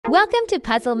Welcome to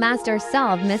Puzzle Master.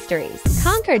 Solve mysteries,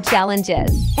 conquer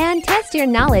challenges, and test your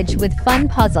knowledge with fun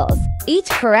puzzles. Each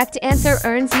correct answer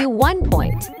earns you 1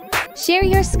 point. Share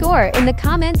your score in the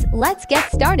comments. Let's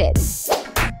get started.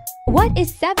 What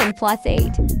is 7 plus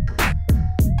 8?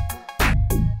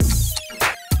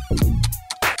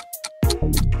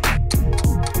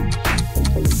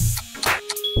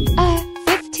 Uh,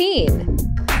 15.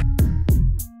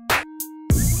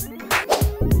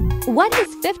 What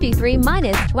is 53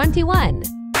 minus 21?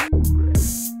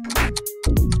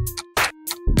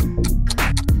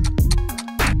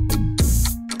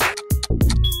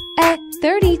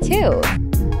 32.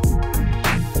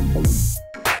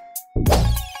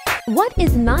 What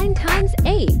is 9 times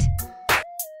 8?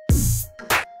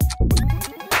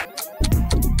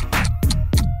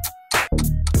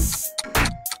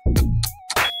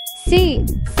 C.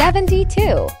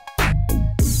 72.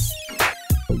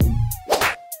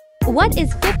 What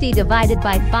is 50 divided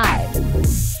by 5?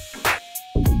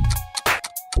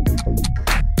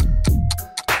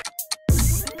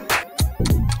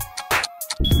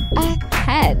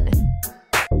 10.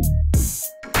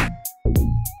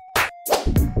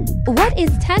 What is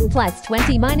 10 plus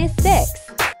 20 minus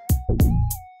 6?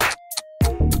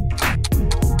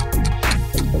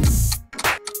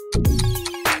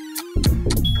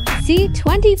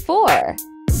 24.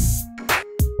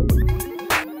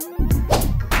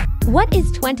 What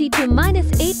is 22 minus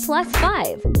 8 plus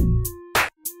 5?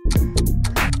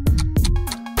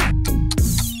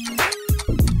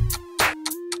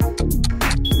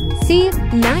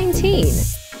 19.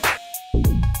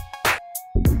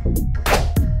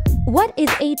 What is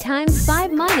 8 times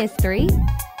 5 minus 3?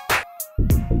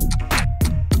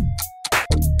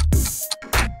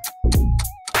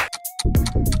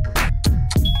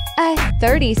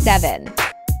 37.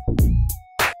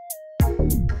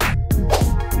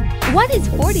 What is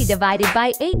 40 divided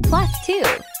by 8 plus 2?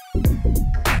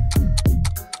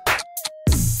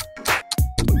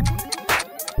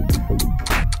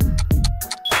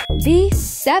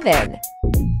 7.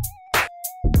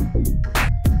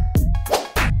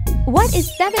 What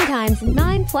is 7 times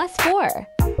 9 plus 4?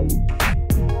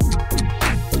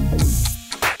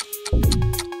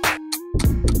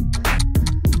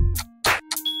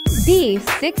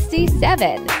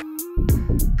 67.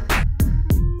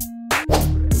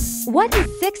 What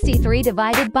is 63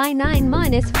 divided by 9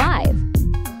 minus 5?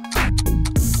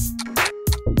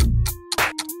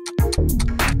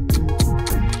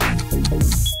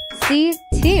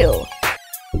 2.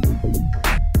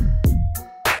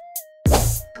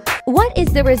 What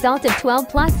is the result of 12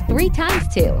 plus 3 times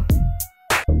 2?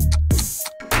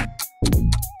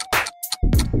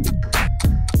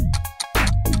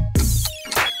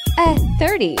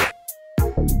 30.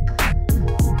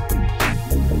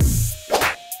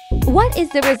 What is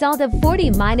the result of 40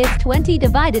 minus 20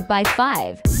 divided by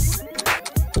 5?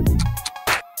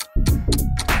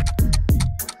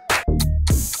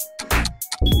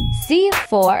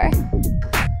 4.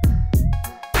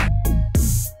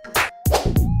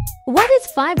 What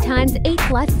is 5 times 8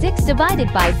 plus 6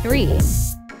 divided by 3?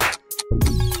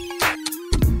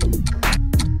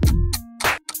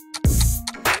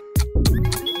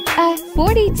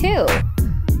 42.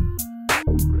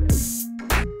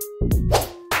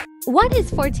 What is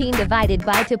 14 divided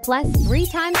by 2 plus 3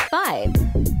 times 5?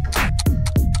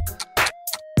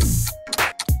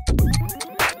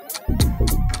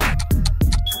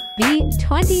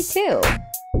 22.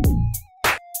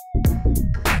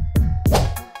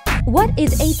 What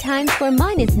is 8 times 4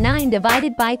 minus 9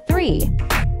 divided by 3?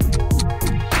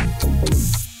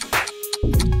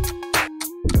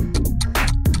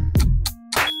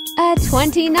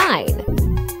 29.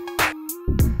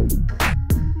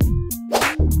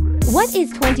 What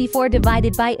is 24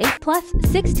 divided by 8 plus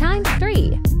 6 times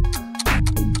 3?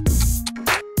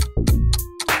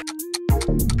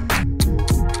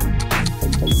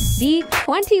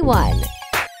 21.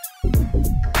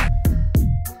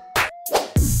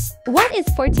 What is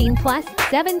 14 plus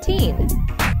 17?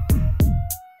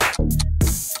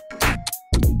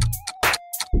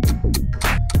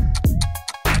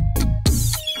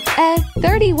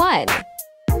 31.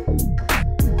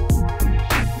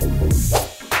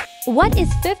 What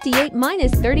is 58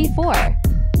 minus 34?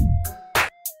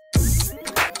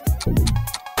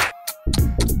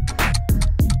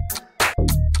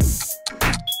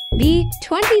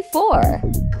 24.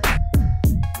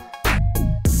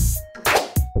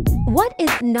 What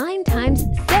is 9 times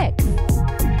 6?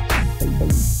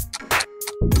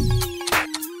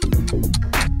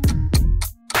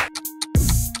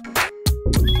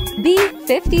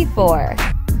 54.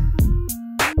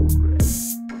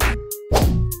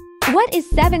 What What is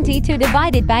 72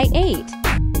 divided by 8?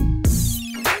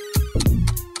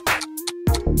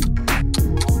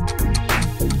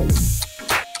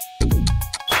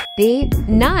 B.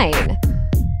 9.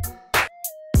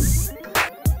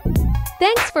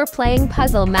 Thanks for playing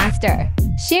Puzzle Master.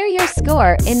 Share your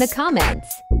score in the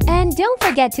comments. And don't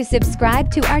forget to subscribe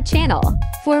to our channel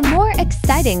for more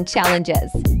exciting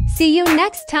challenges. See you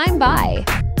next time. Bye.